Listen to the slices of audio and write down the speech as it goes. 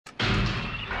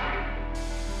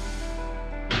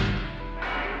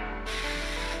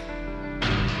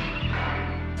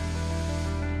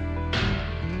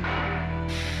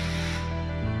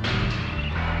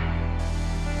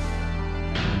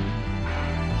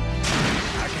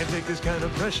can't take this kind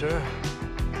of pressure.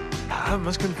 I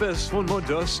must confess, one more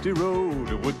dusty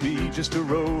road would be just a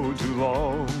road too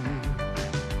long.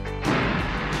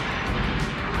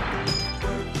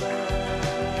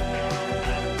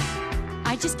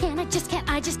 I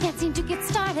just can't seem to get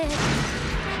started.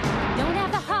 Don't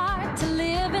have the heart to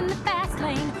live in the fast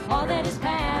lane. All that is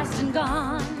past and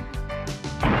gone.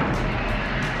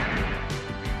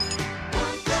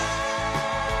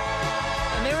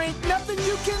 And there ain't nothing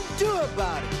you can do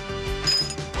about it.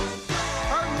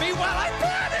 Hurt me while I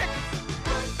panic.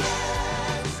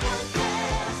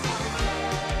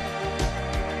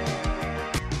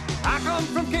 I come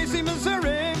from Casey,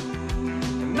 Missouri,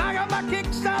 and I got my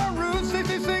kicks out of Route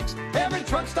 66. Every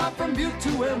truck stop from Butte to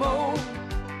MO.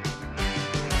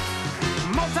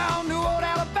 Motown, New Old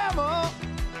Alabama.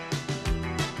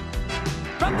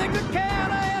 From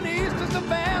Texarkana and east to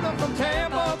Savannah, from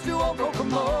Tampa to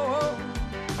Oklahoma.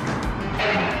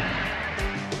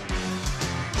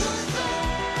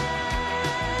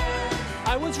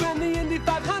 I once ran the Indy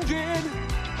 500.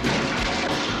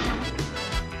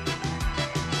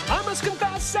 I must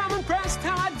confess, I'm impressed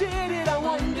how I did it. I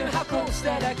wonder how close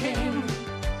that I came.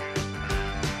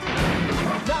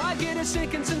 Now I get a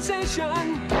sinking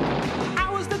sensation. I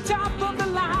was the top of the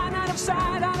line, out of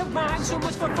sight, out of mind. So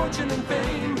much for fortune and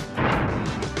fame.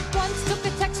 Once took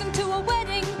a Texan to a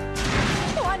wedding.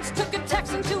 Once took a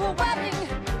Texan to a wedding.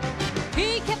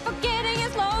 He kept forgetting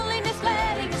his loneliness,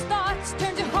 letting his thoughts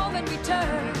turn to home and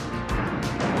return.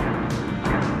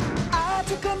 I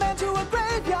took a man to a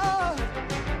graveyard.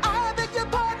 I beg your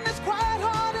pardon, it's quite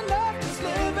hard enough just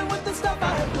living with the stuff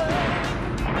I have learned.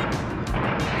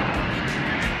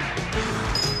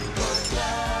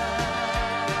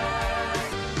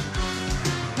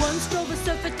 Once drove a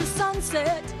surf at the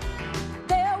sunset.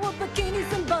 There were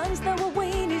bikinis and buns, there were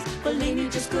weenies. Bellini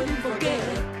just couldn't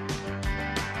forget.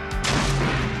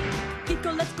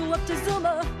 Kiko, let's go up to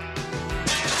Zuma.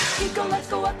 Kiko, let's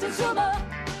go up to Zuma.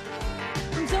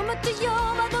 From Zuma to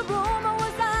Yuma, the rumor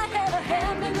was I had a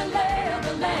hand in the lay of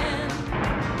the land.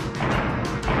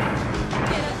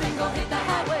 Get up and go hit the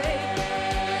highway.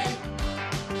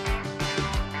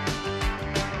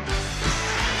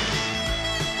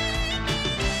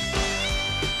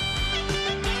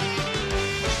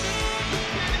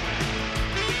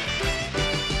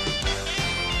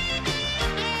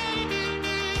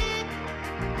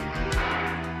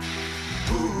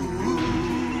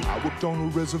 On a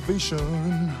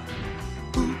reservation.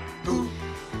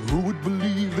 Who would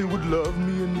believe they would love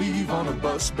me and leave on a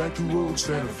bus back to old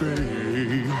Santa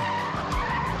Fe?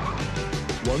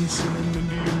 Once in an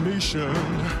Indian nation,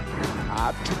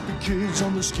 I took the kids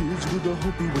on the skids with the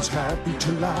hope he was happy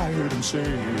till I heard him say,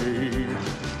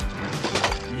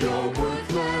 "You're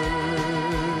worthless."